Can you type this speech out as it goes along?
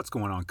What's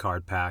going on,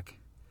 Card Pack?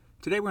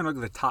 Today we're going to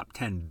look at the top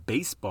 10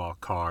 baseball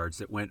cards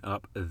that went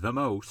up the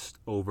most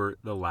over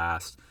the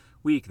last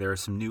week. There are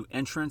some new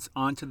entrants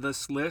onto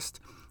this list,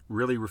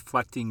 really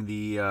reflecting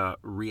the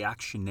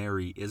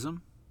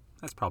reactionaryism,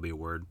 that's probably a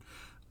word,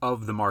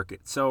 of the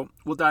market. So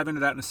we'll dive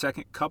into that in a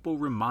second. Couple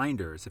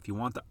reminders. If you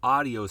want the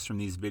audios from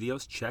these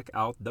videos, check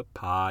out the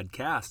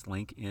podcast,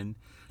 link in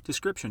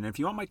description. And if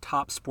you want my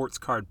top sports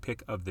card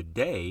pick of the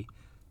day,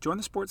 join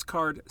the Sports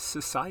Card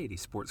Society,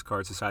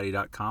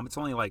 sportscardsociety.com. It's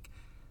only like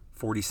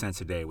 40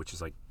 cents a day, which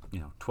is like,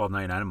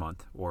 $12.99 a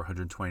month or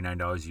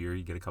 $129 a year.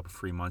 You get a couple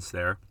free months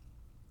there.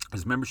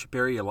 There's a membership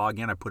area. You log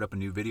in. I put up a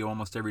new video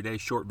almost every day,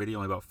 short video,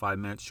 only about 5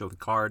 minutes, show the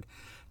card,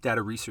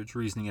 data research,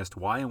 reasoning as to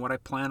why, and what I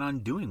plan on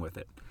doing with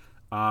it.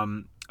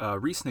 A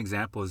recent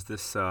example is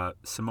this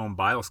Simone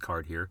Biles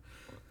card here.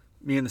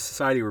 Me and the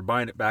Society were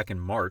buying it back in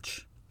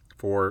March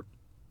for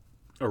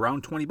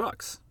around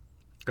 $20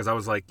 because I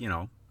was like,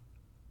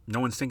 no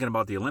one's thinking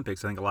about the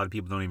Olympics. I think a lot of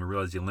people don't even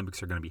realize the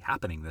Olympics are going to be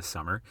happening this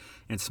summer.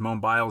 And Simone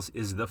Biles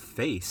is the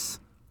face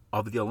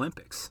of the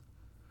Olympics.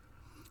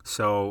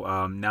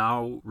 So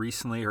now,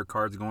 recently, her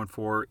card's going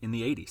for in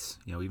the 80s,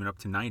 even up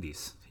to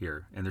 90s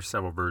here. And there's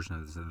several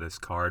versions of this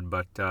card.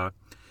 But, so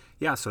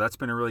that's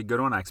been a really good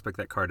one. I expect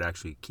that card to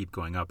actually keep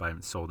going up. I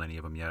haven't sold any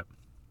of them yet.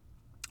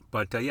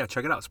 But,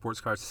 check it out,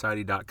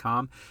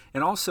 sportscardsociety.com.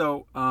 And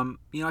also,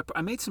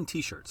 I made some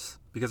T-shirts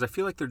because I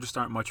feel like there just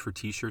aren't much for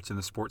T-shirts in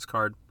the sports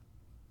card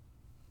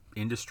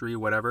industry,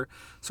 whatever.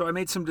 So I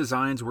made some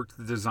designs, worked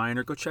with the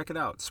designer. Go check it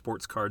out,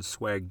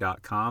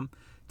 sportscardswag.com.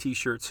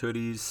 T-shirts,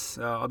 hoodies.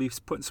 I'll be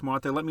putting some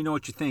out there. Let me know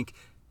what you think.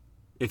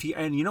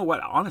 And you know what,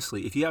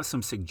 honestly, if you have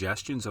some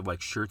suggestions of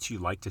like shirts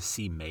you'd like to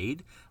see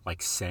made,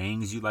 like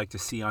sayings you'd like to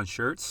see on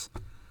shirts,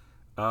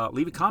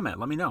 leave a comment.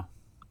 Let me know.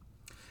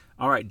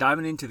 All right,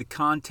 diving into the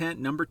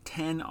content, number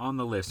 10 on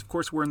the list. Of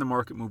course, we're in the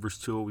Market Movers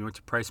tool. We went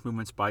to Price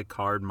Movements by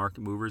Card.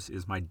 Market Movers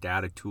is my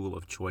data tool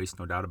of choice,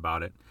 no doubt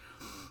about it.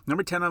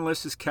 Number 10 on the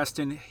list is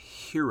Keston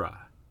Hiura.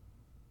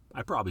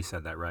 I probably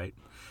said that right.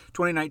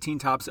 2019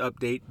 Topps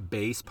Update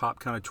base, pop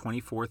count of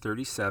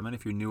 2437.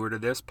 If you're newer to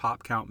this,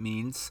 pop count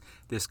means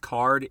this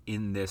card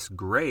in this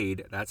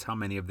grade. That's how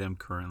many of them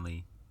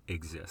currently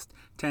exist.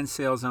 10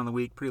 sales on the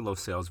week, pretty low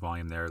sales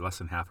volume there, less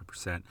than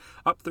 0.5%.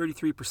 Up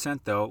 33%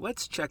 though.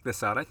 Let's check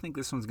this out. I think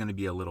this one's going to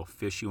be a little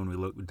fishy when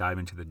we dive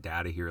into the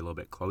data here a little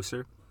bit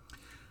closer.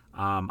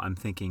 I'm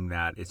thinking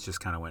that it's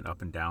just kind of went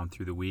up and down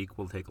through the week.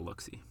 We'll take a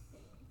look-see.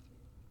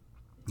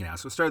 Yeah,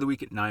 so start of the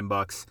week at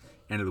 $9,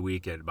 end of the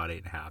week at about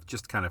 8.5.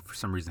 Just kind of for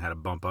some reason had a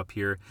bump up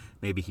here.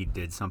 Maybe he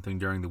did something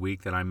during the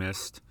week that I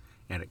missed,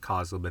 and it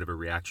caused a little bit of a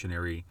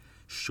reactionary,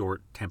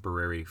 short,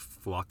 temporary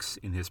flux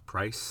in his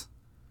price.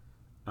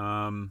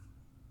 That's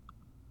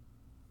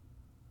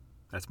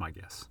my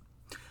guess.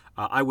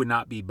 I would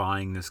not be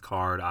buying this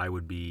card. I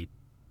would be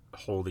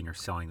holding or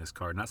selling this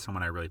card. Not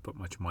someone I really put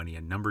much money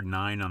in. Number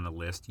 9 on the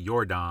list,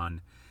 Yordan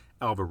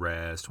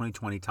Alvarez,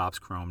 2020 Topps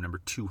Chrome, number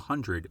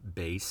 200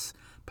 base.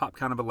 Pop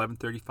count of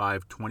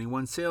 1135,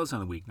 21 sales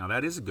on the week. Now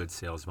that is a good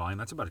sales volume.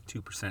 That's about a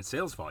 2%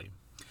 sales volume.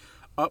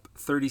 Up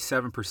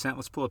 37%.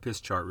 Let's pull up his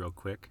chart real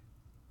quick.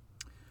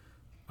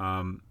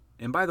 And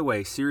by the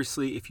way,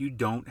 seriously, if you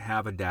don't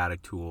have a data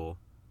tool,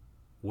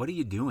 what are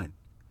you doing?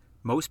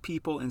 Most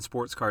people in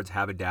sports cards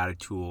have a data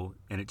tool,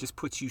 and it just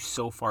puts you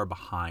so far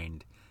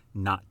behind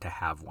not to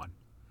have one.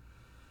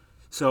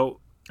 So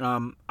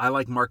I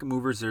like Market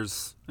Movers.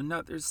 There's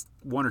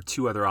one or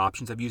two other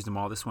options. I've used them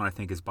all. This one I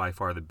think is by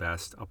far the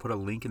best. I'll put a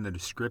link in the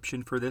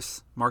description for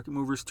this Market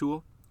Movers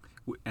tool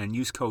and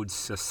use code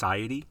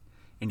SOCIETY,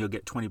 and you'll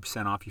get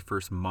 20% off your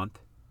first month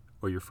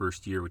or your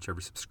first year,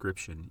 whichever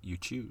subscription you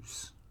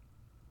choose.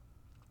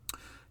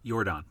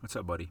 Yordan, what's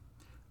up, buddy?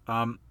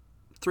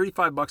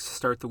 $35 to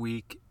start the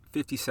week,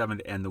 $57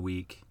 to end the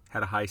week.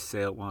 Had a high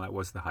sale. Well, that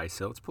was the high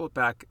sale. Let's pull it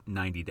back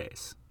 90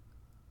 days.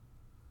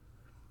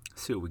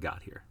 See what we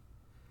got here.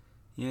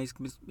 Yeah,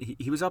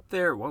 he was up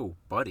there. Whoa,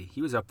 buddy.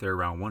 He was up there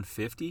around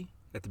 150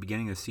 at the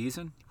beginning of the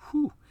season.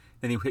 Whew.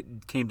 Then he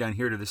came down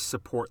here to this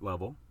support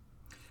level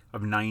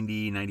of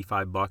 $90,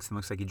 $95. And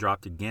looks like he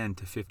dropped again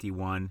to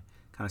 51,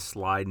 kind of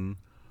sliding.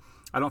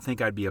 I don't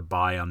think I'd be a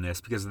buy on this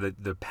because of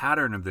the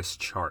pattern of this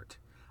chart.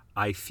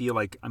 I feel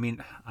like, I don't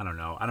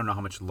know. I don't know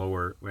how much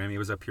lower. It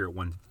was up here at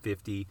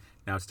 150.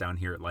 Now it's down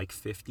here at like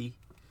 50.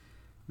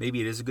 Maybe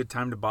it is a good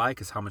time to buy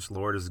because how much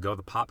lower does it go?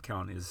 The pop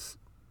count is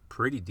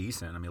pretty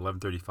decent.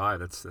 1135.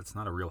 That's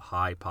not a real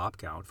high pop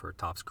count for a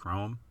Topps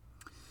Chrome.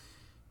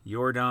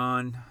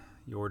 Yordan.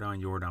 Would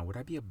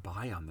I be a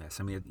buy on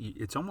this?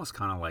 It's almost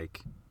kind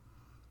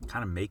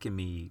of making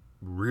me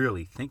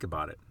really think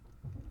about it.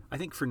 I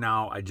think for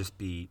now I'd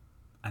be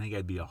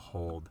a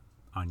hold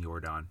on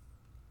Yordan.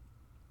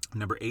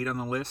 Number 8 on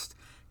the list,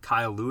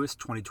 Kyle Lewis,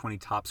 2020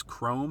 Topps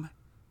Chrome.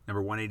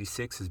 Number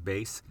 186 is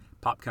base.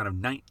 Pop count of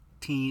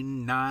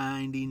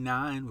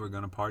 1999. We're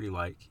going to party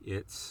like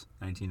it's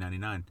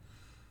 1999.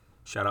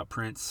 Shout out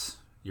Prince.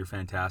 You're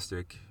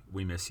fantastic.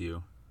 We miss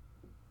you.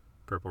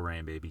 Purple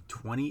Rain, baby.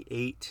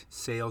 28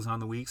 sales on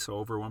the week, so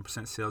over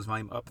 1% sales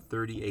volume, up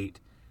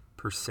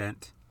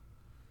 38%.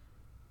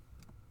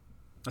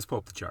 Let's pull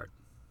up the chart.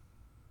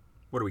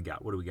 What do we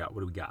got? What do we got?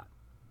 What do we got?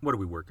 What are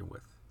we working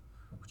with?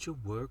 What you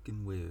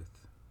working with?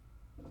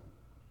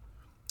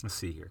 Let's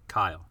see here.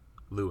 Kyle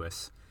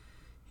Lewis.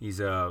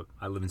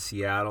 I live in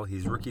Seattle.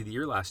 He's Rookie of the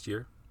Year last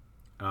year.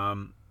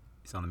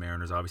 He's on the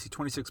Mariners, obviously.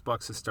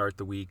 $26 to start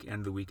the week. End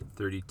of the week at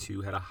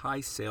 32. Had a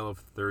high sale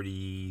of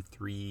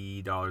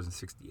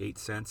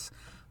 $33.68.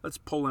 Let's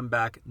pull him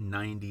back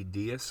 90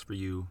 dias for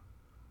you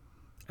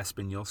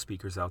Espanol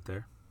speakers out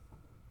there.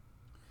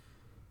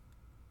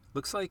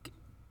 Looks like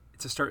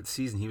to start the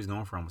season, he was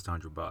going for almost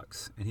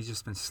 $100, and he's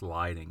just been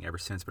sliding ever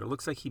since. But it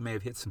looks like he may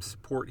have hit some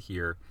support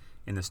here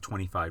in this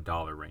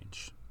 $25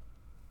 range.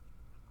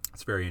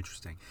 It's very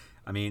interesting.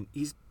 I mean,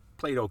 he's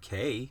played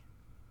okay.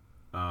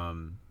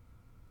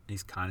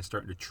 He's kind of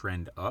starting to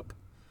trend up.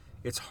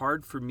 It's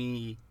hard for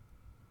me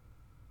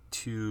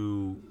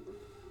to...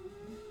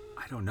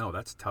 I don't know.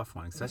 That's a tough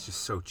one because that's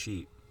just so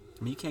cheap.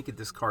 I mean, you can't get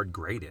this card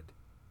graded.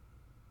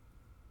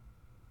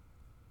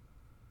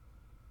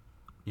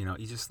 You know,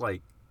 you just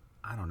like...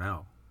 I don't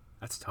know.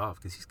 That's tough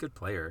because he's a good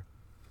player.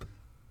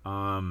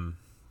 Dang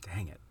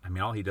it. I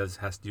mean, all he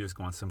has to do is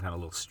go on some kind of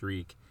little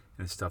streak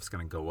and his stuff's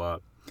going to go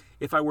up.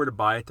 If I were to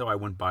buy it, though, I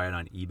wouldn't buy it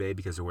on eBay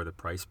because of where the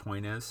price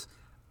point is.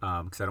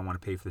 Because I don't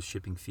want to pay for the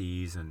shipping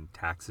fees and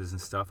taxes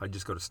and stuff. I'd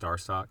just go to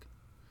StarStock.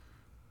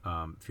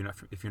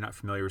 If you're not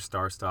familiar with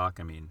StarStock,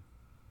 I mean,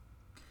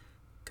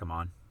 come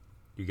on.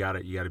 You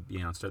gotta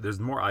be on Star. There's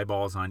more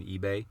eyeballs on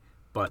eBay,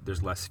 but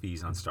there's less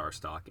fees on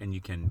StarStock. And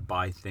you can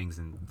buy things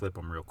and flip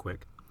them real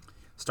quick.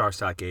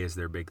 StarStock A is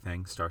their big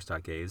thing.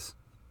 StarStock A's,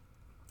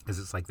 because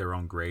it's like their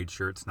own grade.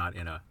 Sure, it's not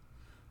in a,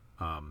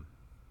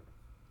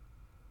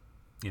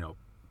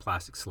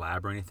 plastic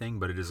slab or anything,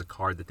 but it is a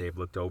card that they've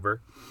looked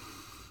over.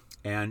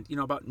 And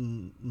about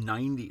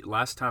 90.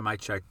 Last time I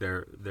checked, they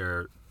had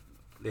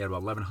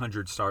about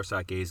 1,100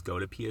 StarStock A's go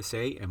to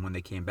PSA, and when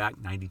they came back,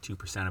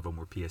 92% of them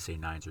were PSA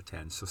 9s or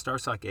 10s. So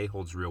StarStock A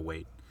holds real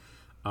weight.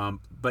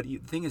 But the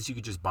thing is, you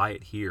could just buy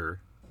it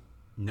here.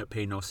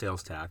 Pay no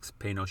sales tax,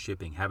 pay no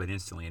shipping, have it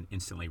instantly, and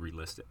instantly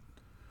relist it.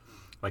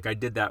 Like I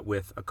did that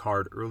with a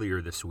card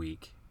earlier this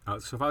week.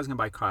 So if I was going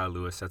to buy Kyle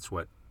Lewis, that's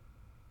what...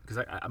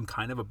 Because I'm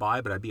kind of a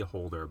buy, but I'd be a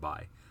holder or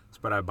buy.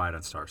 But I'd buy it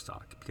on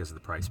StarStock because of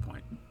the price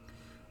point.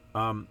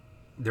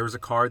 There was a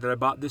card that I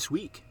bought this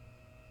week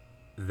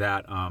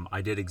that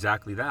I did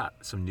exactly that.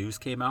 Some news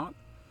came out.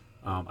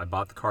 I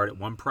bought the card at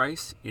one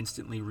price,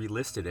 instantly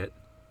relisted it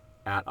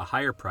at a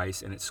higher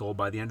price, and it sold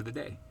by the end of the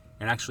day.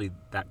 And actually,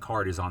 that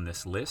card is on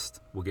this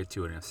list. We'll get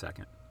to it in a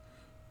second.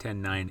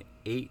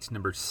 1098,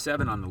 number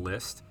 7 on the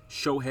list.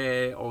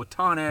 Shohei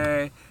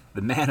Ohtani,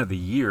 the man of the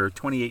year.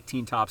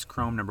 2018 Topps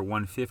Chrome, number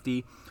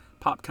 150.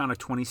 Pop count of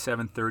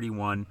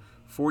 2731.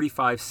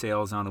 45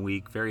 sales on the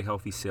week. Very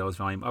healthy sales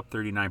volume, up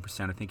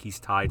 39%. I think he's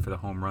tied for the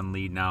home run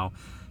lead now.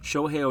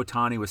 Shohei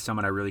Ohtani was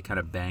someone I really kind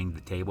of banged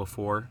the table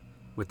for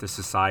with the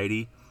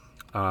Society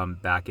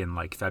back in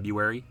like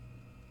February.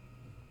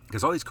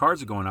 Because all these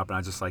cards are going up, and I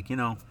was just like,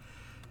 Shohei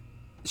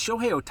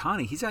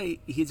Ohtani,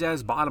 he's at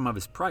his bottom of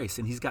his price,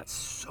 and he's got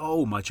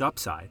so much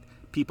upside.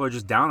 People are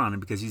just down on him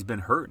because he's been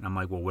hurt. And I'm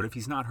like, well, what if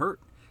he's not hurt?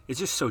 It's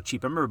just so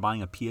cheap. I remember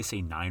buying a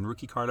PSA 9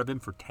 rookie card of him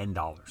for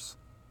 $10.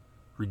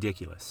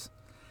 Ridiculous.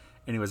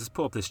 Anyways, let's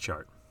pull up this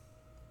chart.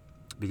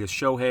 Because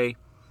Shohei,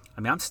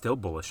 I'm still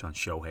bullish on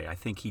Shohei. I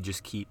think he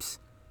just keeps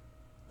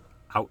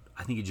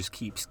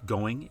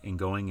going and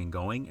going and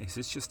going.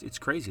 It's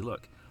crazy.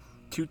 Look,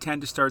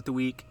 210 to start the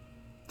week,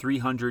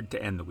 300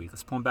 to end the week.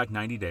 Let's pull him back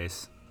 90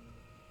 days.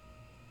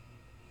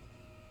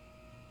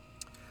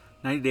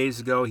 90 days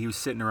ago, he was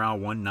sitting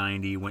around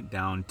 190, went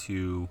down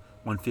to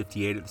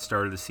 158 at the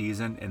start of the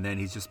season, and then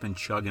he's just been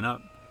chugging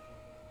up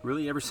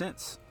really ever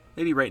since.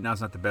 Maybe right now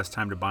is not the best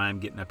time to buy him,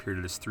 getting up here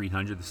to this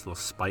 300, this little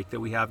spike that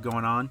we have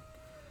going on.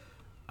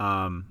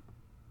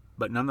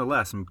 But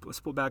nonetheless, let's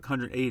pull back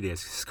 180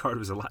 days. This card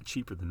was a lot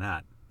cheaper than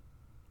that.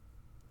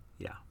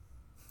 Yeah,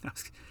 I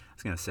was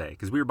going to say,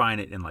 because we were buying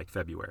it in like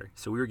February,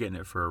 so we were getting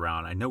it for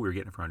around, I know we were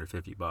getting it for under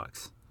 $50. And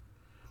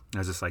I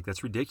was just like,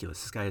 that's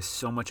ridiculous. This guy has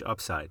so much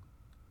upside.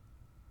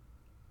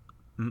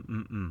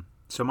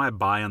 So am I a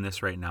buy on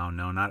this right now?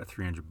 No, not at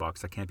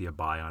 $300. I can't be a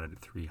buy on it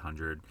at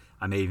 $300.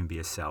 I may even be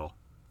a sell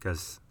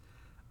because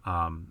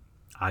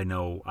I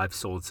know I've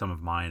sold some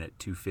of mine at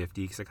 $250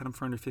 because I got them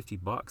for under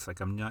 $50.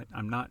 Like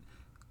I'm not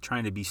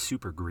trying to be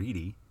super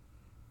greedy,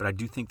 but I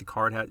do think the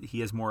card he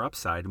has more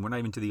upside, and we're not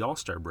even to the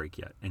All-Star break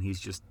yet, and he's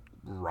just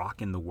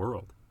rocking the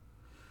world.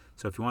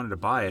 So if you wanted to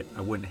buy it,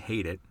 I wouldn't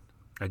hate it.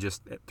 At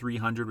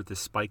 300 with this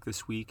spike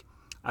this week,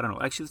 I don't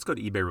know. Actually, let's go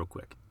to eBay real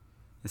quick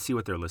and see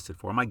what they're listed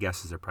for. My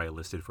guess is they're probably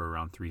listed for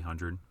around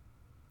 300.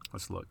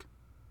 Let's look.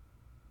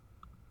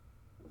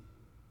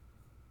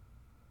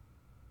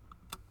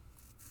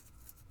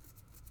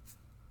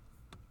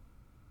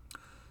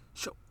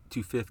 Show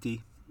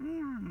 250.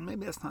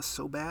 Maybe that's not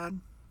so bad.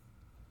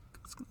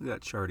 Let's look at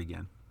that chart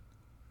again.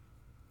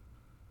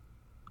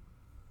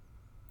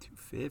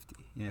 250.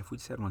 Yeah, if we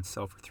just had one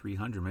sell for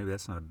 300, maybe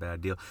that's not a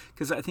bad deal.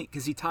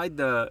 Because he tied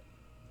the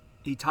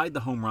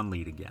home run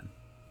lead again.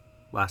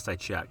 Last I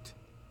checked.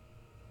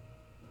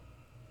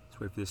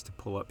 wait for this to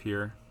pull up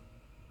here.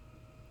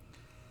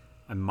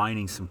 I'm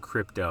mining some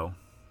crypto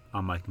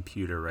on my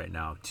computer right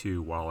now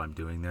too while I'm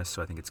doing this,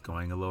 so I think it's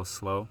going a little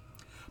slow.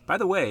 By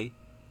the way,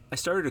 I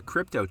started a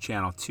crypto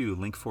channel too,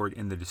 link for it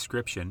in the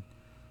description.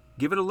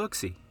 Give it a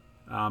look-see.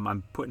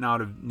 I'm putting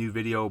out a new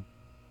video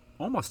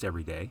almost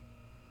every day.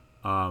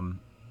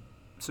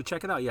 So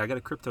check it out. Yeah, I got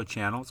a crypto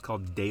channel. It's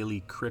called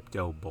Daily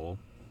Crypto Bull.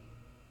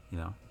 You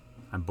know,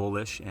 I'm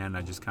bullish and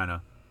I just kind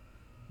of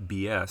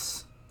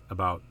BS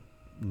about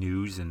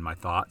news and my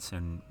thoughts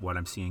and what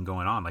I'm seeing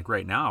going on. Like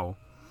right now,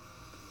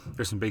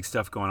 there's some big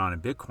stuff going on in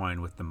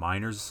Bitcoin with the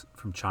miners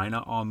from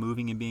China all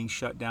moving and being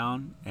shut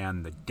down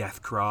and the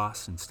death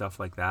cross and stuff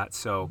like that.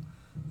 So,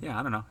 yeah,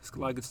 I don't know. There's a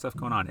lot of good stuff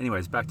going on.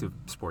 Anyways, back to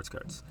sports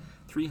cards.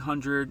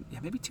 300, yeah,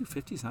 maybe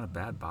 250 is not a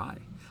bad buy.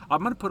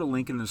 I'm going to put a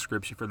link in the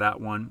description for that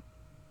one.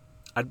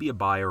 I'd be a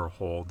buy or a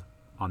hold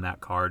on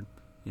that card.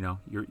 You know,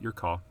 your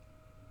call.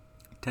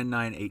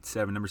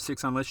 10987, number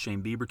 6 on list,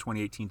 Shane Bieber,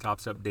 2018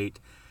 Topps Update,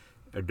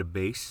 the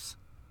base.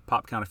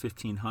 Pop count of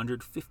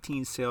 1,500,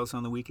 15 sales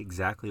on the week,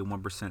 exactly a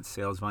 1%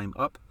 sales volume,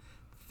 up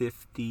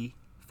 50%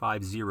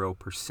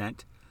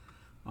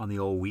 on the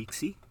old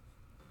weeksy.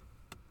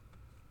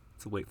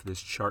 Let's wait for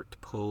this chart to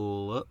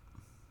pull up.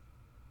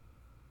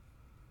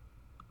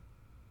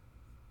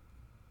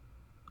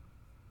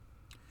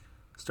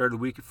 Started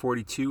the week at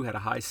 42, had a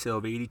high sale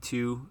of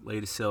 82,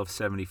 latest sale of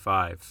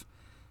 75.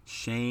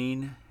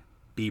 Shane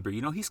Bieber,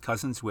 you know he's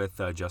cousins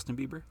with Justin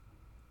Bieber?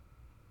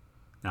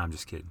 No, I'm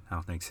just kidding. I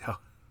don't think so.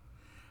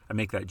 I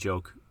make that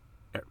joke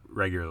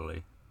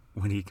regularly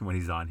when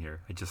he's on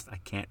here. I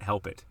can't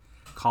help it.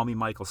 Call me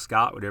Michael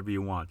Scott, whatever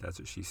you want. That's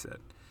what she said.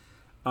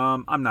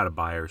 I'm not a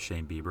buyer of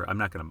Shane Bieber.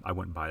 I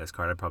wouldn't buy this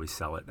card. I'd probably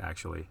sell it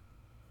actually,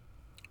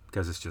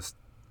 because it's just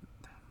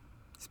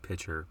his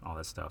pitcher, all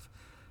that stuff.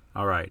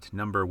 All right,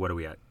 what are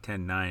we at?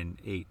 10, 9,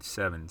 8,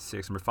 7,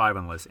 6. Number 5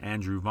 on the list,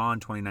 Andrew Vaughn,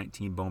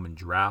 2019 Bowman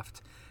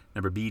Draft.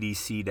 Number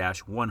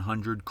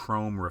BDC-100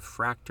 Chrome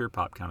Refractor,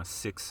 pop count of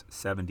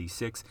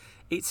 676.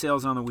 8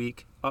 sales on the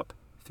week, up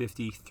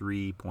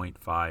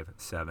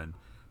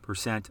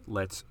 53.57%.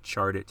 Let's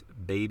chart it,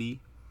 baby.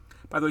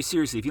 By the way,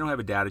 seriously, if you don't have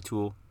a data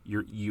tool,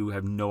 you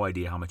have no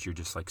idea how much you're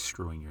just like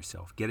screwing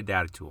yourself. Get a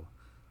data tool.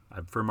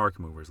 For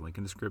market movers, link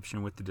in the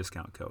description with the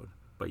discount code.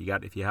 But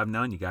if you have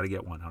none, you got to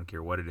get one. I don't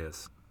care what it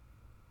is,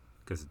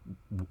 because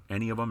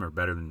any of them are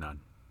better than none.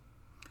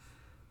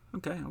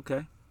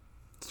 Okay.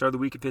 Start of the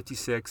week at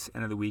 56,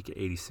 end of the week at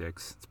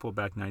 86. Let's pull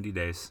back 90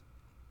 days.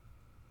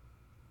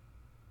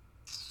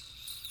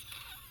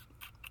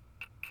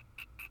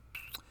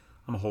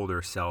 I'm a holder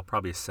or sell.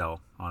 Probably a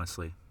sell,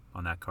 honestly,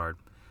 on that card.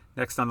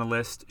 Next on the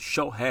list,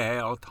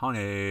 Shohei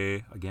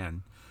Ohtani.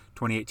 Again,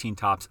 2018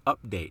 Topps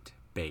Update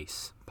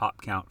base.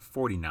 Pop count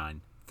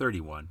 49,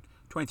 31.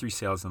 23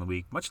 sales on the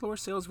week. Much lower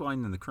sales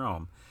volume than the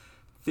Chrome.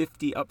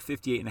 Up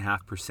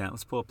 58.5%.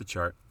 Let's pull up the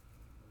chart.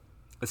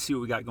 Let's see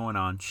what we got going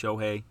on.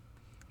 Shohei.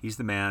 He's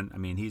the man. I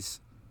mean,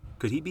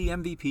 could he be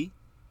MVP?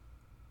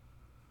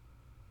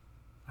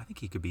 I think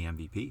he could be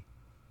MVP.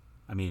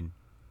 I mean,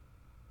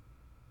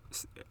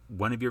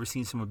 when have you ever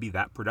seen someone be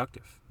that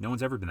productive? No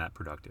one's ever been that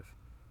productive.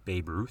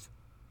 Babe Ruth.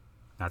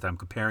 Not that I'm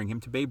comparing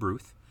him to Babe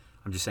Ruth.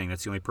 I'm just saying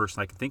that's the only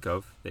person I can think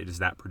of that is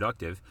that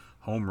productive.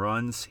 Home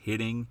runs,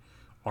 hitting,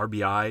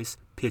 RBIs,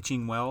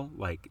 pitching well.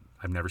 Like,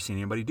 I've never seen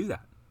anybody do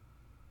that.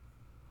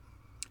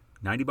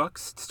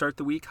 $90 to start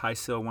the week. High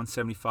sale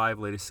 175,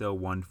 latest sale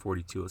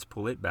 142. Let's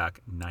pull it back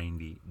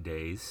 90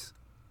 days.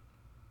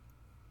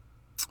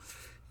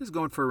 This is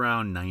going for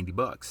around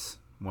 $90.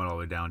 Went all the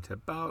way down to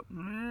about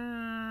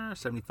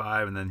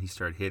 75, and then he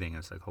started hitting.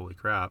 It's like, holy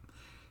crap.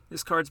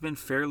 This card's been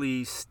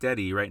fairly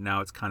steady. Right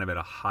now it's kind of at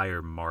a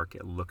higher mark,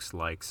 it looks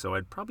like. So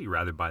I'd probably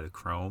rather buy the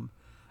Chrome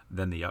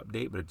than the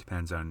update, but it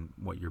depends on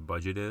what your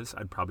budget is.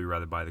 I'd probably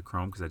rather buy the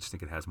Chrome because I just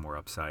think it has more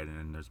upside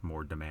and there's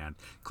more demand.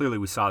 Clearly,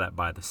 we saw that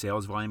by the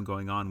sales volume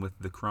going on with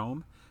the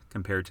Chrome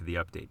compared to the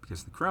update,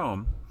 because the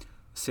Chrome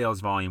sales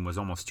volume was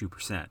almost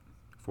 2%.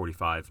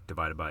 45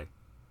 divided by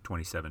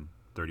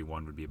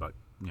 2731 would be about,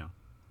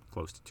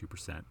 close to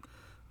 2%.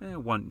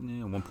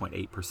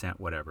 1.8%,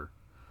 whatever.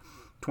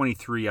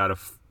 23 out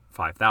of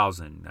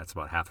 5,000, that's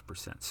about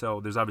 0.5%. So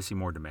there's obviously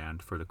more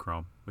demand for the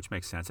Chrome, which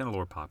makes sense, and a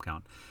lower pop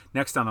count.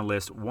 Next on the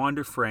list,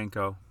 Wander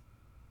Franco,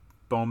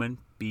 Bowman,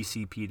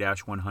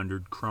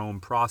 BCP-100, Chrome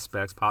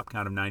Prospects, pop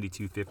count of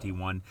 92.51.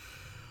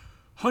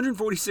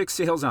 146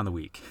 sales on the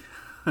week.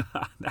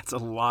 That's a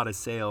lot of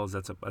sales.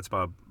 That's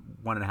about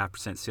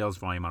 1.5% sales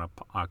volume on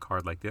a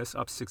card like this,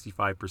 up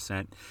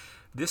 65%.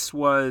 This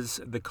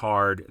was the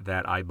card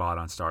that I bought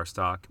on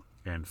StarStock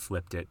and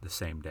flipped it the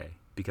same day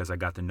because I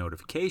got the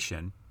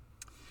notification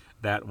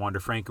that Wander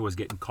Franco was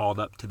getting called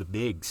up to the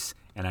bigs,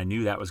 and I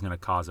knew that was going to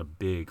cause a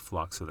big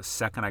flux. So the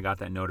second I got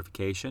that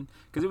notification,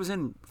 because it was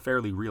in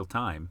fairly real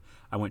time,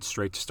 I went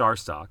straight to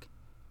StarStock,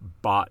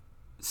 bought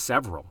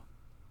several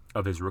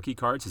of his rookie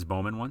cards, his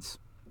Bowman ones.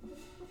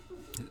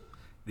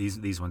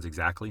 These ones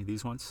exactly,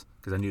 these ones,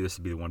 because I knew this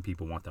would be the one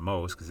people want the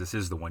most, because this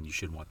is the one you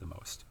should want the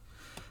most.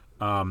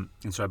 And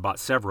so I bought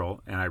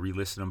several, and I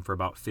relisted them for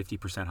about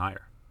 50%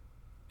 higher.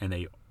 And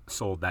they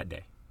sold that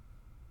day,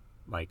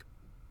 like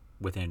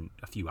within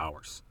a few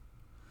hours.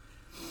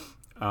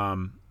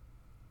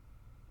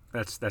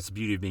 That's the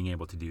beauty of being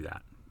able to do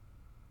that.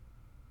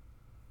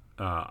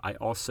 I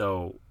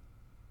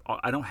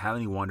don't have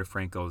any Wander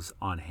Francos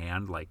on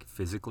hand, like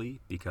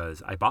physically,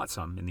 because I bought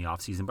some in the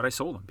off season, but I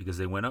sold them because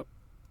they went up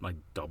like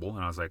double,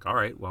 and I was like, all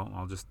right, well,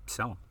 I'll just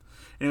sell them.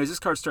 Anyways, this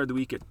card started the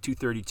week at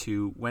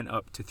 232, went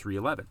up to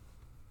 311.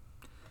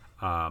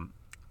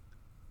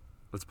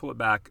 Let's pull it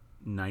back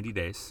 90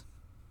 days.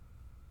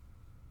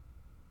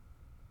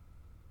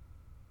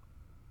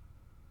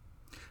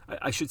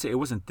 I should say it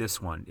wasn't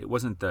this one. It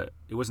wasn't the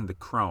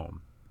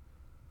Chrome.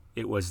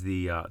 It was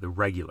the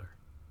regular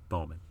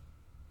Bowman.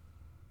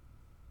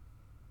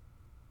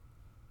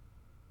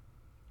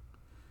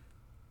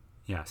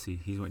 Yeah, see,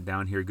 he went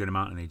down here a good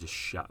amount, and they just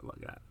shot like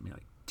that. I mean,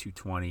 like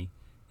 220, and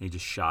he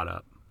just shot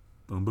up.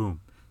 Boom,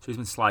 boom. So he's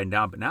been sliding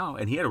down, but now,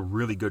 and he had a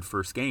really good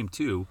first game,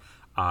 too.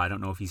 I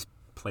don't know if he's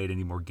played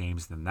any more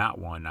games than that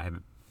one. I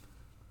haven't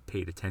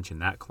paid attention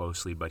that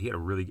closely, but he had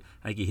I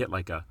think he hit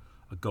like a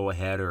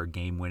go-ahead or a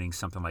game-winning,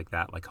 something like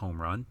that, like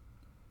home run.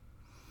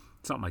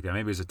 Something like that.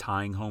 Maybe it was a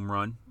tying home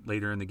run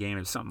later in the game.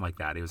 It was something like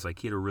that. It was like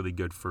he had a really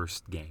good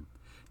first game.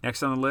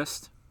 Next on the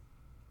list,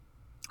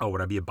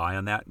 would I be a buy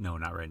on that? No,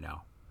 not right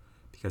now,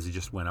 because it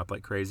just went up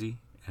like crazy,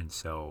 and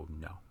so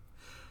no.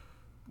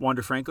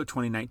 Wander Franco,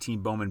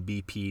 2019 Bowman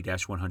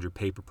BP-100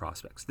 Paper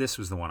Prospects. This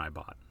was the one I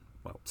bought.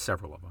 Well,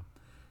 several of them.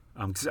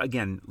 Because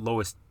again,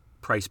 lowest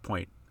price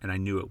point, and I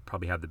knew it would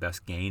probably have the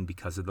best gain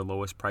because of the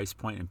lowest price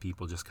point, and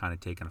people just kind of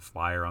taking a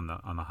flyer on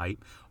the hype.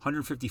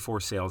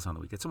 154 sales on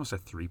the week. It's almost a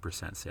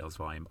 3% sales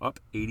volume, up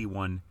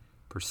 81%.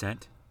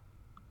 Let's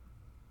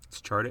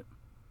chart it.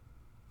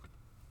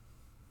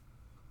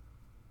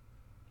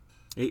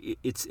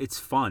 It's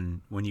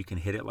fun when you can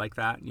hit it like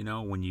that,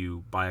 when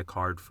you buy a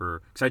card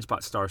because I just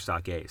bought Star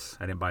Stock Ace.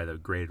 I didn't buy the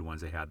graded ones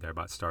they had there. I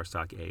bought Star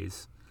Stock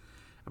A's.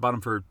 I bought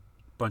them for a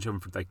bunch of them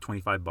for like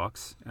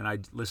 $25, and I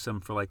list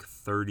them for like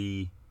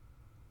 30,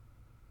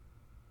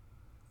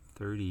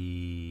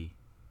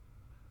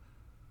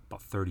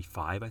 about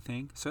 35, I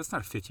think. So that's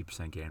not a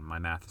 50% gain. My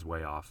math is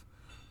way off.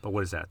 But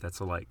what is that? That's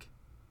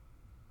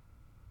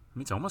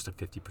it's almost a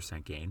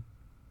 50% gain,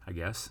 I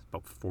guess.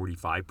 About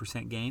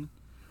 45% gain.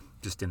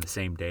 Just in the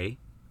same day.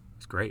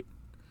 It's great.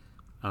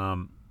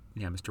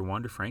 Mr.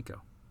 Wander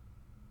Franco.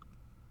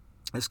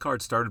 This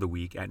card started the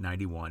week at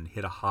 91,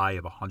 hit a high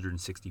of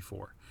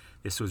 164.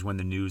 This was when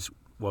the news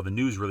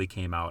really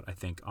came out, I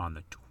think, on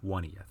the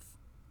 20th.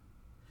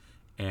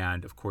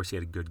 And, of course, he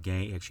had a good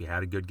game. He actually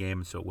had a good game,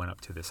 and so it went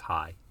up to this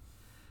high.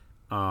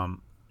 Now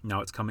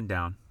it's coming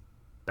down,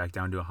 back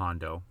down to a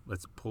Hondo.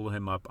 Let's pull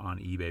him up on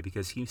eBay,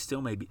 because he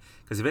still may be,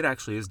 because if it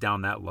actually is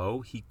down that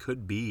low, he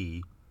could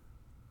be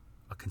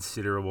a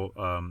considerable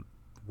a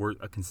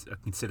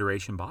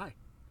consideration buy,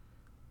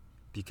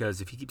 because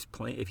if he keeps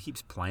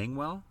playing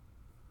well,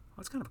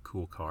 that's kind of a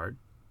cool card.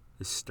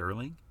 Is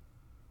Sterling?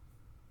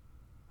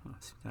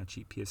 It's kind of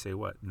cheap. PSA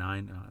what?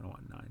 9? I don't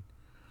want 9.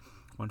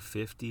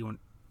 150.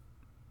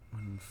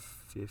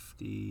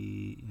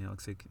 150.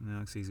 Looks like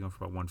he's going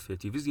for about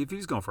 150. If he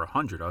was going for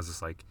 100, I was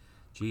just like,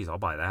 geez, I'll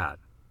buy that.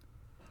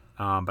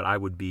 But I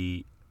would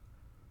be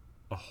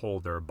a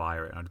holder, a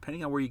buyer right now,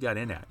 depending on where you got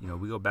in at.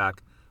 We go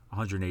back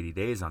 180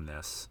 days on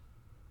this.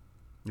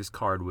 This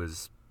card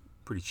was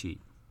pretty cheap.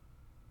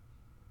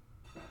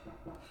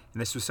 And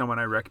this was someone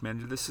I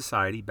recommended to the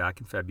society back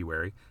in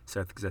February,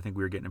 because I think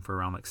we were getting him for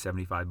around like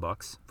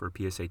 $75 for a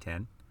PSA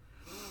 10.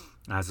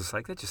 And I was just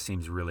like, that just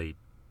seems really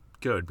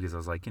good, because I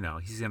was like,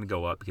 he's going to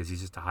go up because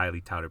he's just a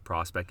highly touted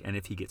prospect, and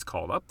if he gets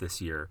called up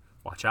this year,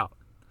 watch out.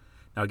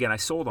 Now again, I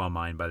sold all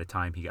mine by the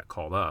time he got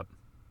called up,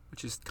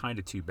 which is kind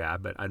of too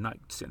bad, but I'm not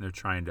sitting there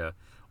trying to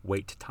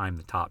wait to time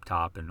the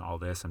top and all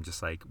this. I'm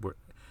just like,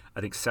 I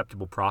think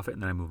acceptable profit,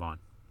 and then I move on.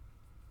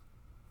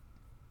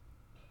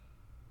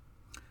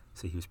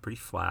 So he was pretty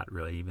flat,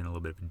 really, even a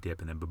little bit of a dip,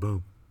 and then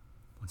boom,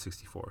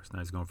 164. So now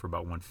he's going for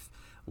about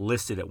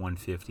listed at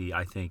 150.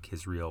 I think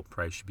his real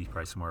price should be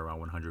priced somewhere around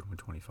 100,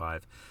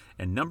 125.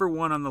 And number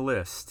one on the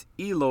list,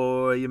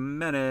 Eloy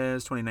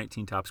Jimenez,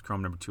 2019 Topps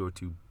Chrome, number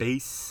 202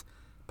 base,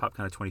 pop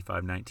count of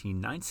 25.19,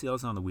 9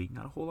 sales on the week.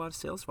 Not a whole lot of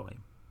sales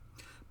volume,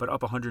 but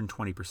up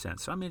 120%.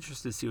 So I'm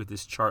interested to see what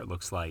this chart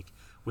looks like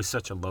with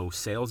such a low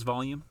sales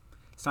volume.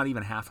 It's not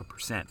even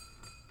 0.5%.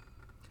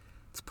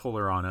 Let's pull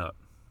her on up.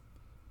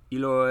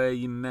 Eloy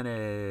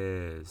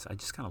Jimenez. I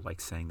just kind of like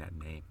saying that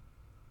name.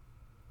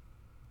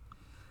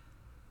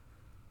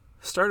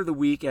 Started the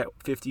week at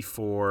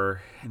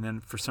 54, and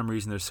then for some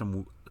reason there's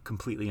some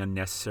completely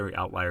unnecessary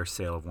outlier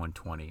sale of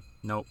 120.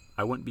 Nope,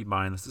 I wouldn't be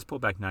buying this. Let's pull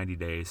back 90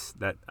 days.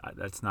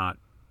 That's an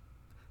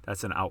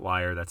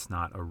outlier. That's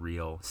not a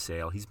real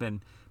sale. He's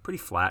been pretty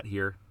flat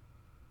here.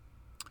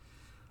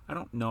 I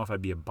don't know if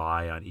I'd be a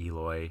buy on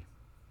Eloy.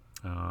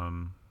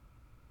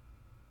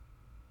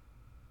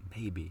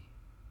 Maybe.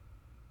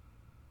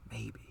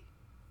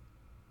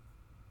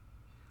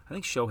 I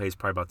think Shohei's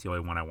probably about the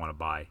only one I want to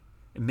buy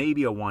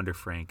Maybe a Wander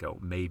Franco,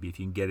 maybe if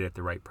you can get it at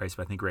the right price.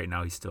 But I think right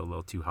now he's still a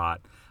little too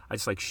hot. I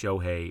just like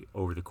Shohei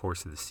over the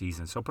course of the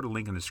season. So I'll put a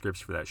link in the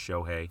description for that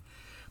Shohei.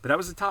 But that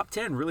was the top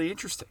 10. Really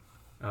interesting.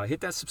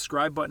 Hit that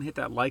subscribe button. Hit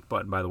that like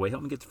button, by the way.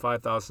 Help me get to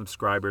 5,000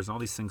 subscribers. And all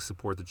these things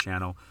support the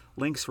channel.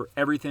 Links for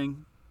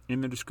everything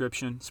in the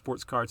description.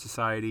 Sports Card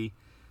Society,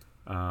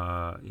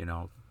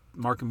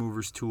 Market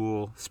Movers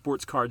Tool,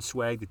 Sports Card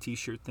Swag, the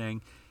t-shirt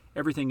thing.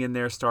 Everything in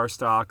there. Star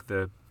Stock,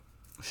 the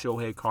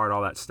Shohei card,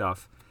 all that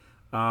stuff.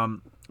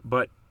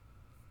 But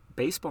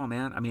baseball,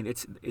 man, I mean,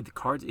 the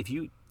cards, if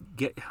you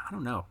get, I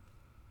don't know,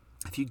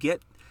 if you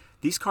get,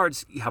 these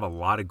cards have a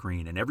lot of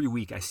green, and every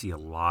week I see a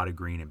lot of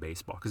green in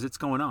baseball because it's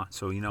going on.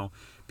 So,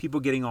 people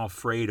getting all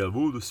afraid of,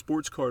 the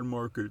sports card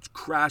market, it's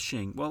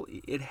crashing. Well,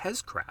 it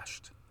has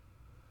crashed.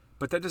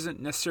 But that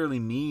doesn't necessarily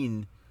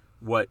mean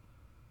when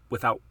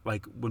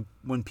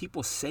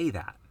people say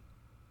that,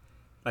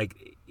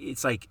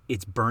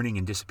 it's burning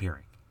and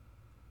disappearing.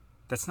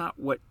 That's not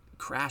what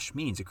crash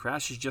means. A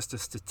crash is just a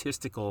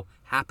statistical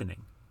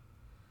happening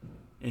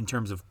in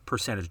terms of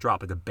percentage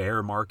drop. Like a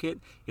bear market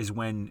is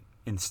when,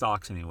 in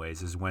stocks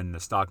anyways, is when the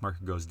stock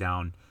market goes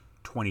down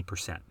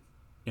 20%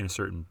 in a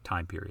certain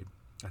time period.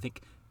 I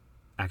think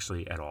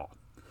actually at all.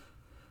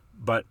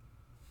 But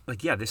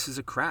this is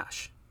a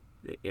crash.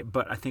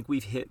 But I think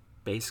we've hit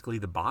basically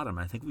the bottom.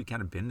 I think we've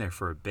kind of been there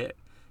for a bit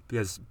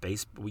because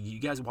if you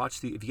guys watch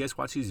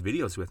these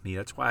videos with me,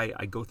 that's why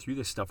I go through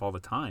this stuff all the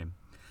time.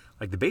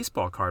 Like the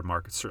baseball card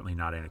market's certainly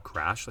not in a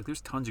crash. Like there's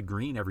tons of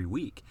green every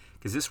week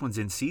because this one's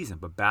in season.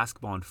 But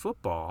basketball and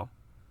football,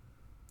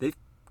 they've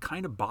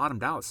kind of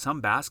bottomed out. Some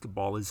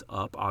basketball is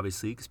up,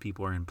 obviously, because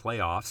people are in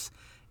playoffs.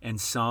 And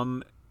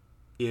some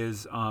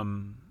is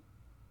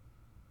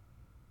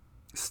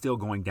still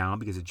going down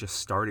because it just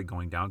started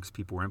going down because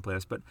people were in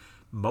playoffs. But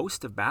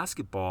most of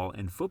basketball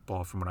and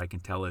football, from what I can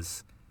tell,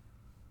 is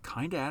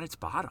kind of at its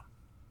bottom.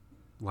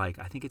 I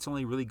think it's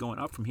only really going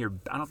up from here.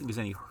 I don't think there's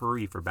any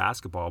hurry for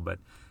basketball, but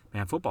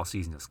man, football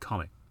season is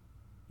coming.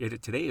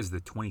 Today is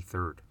the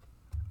 23rd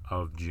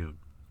of June.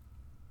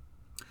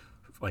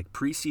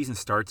 Preseason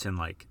starts in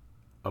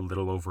a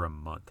little over a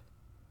month.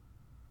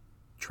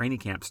 Training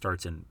camp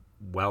starts in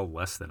well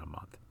less than a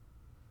month.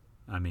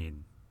 I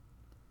mean,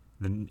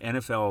 the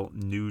NFL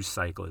news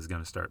cycle is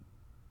going to start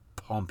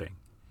pumping.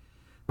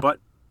 But,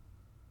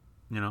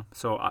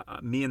 so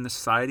me and the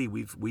society,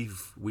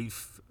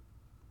 we've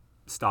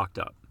stocked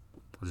up.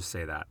 I'll just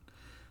say that.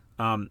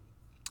 And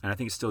I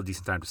think it's still a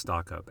decent time to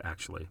stock up,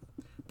 actually.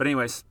 But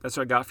anyways, that's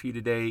what I got for you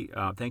today.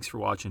 Thanks for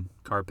watching.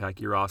 Card Pack,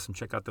 you're awesome.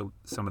 Check out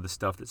some of the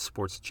stuff that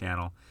supports the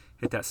channel.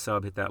 Hit that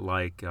sub, hit that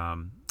like.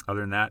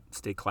 Other than that,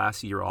 stay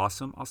classy. You're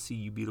awesome. I'll see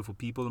you beautiful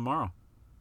people tomorrow.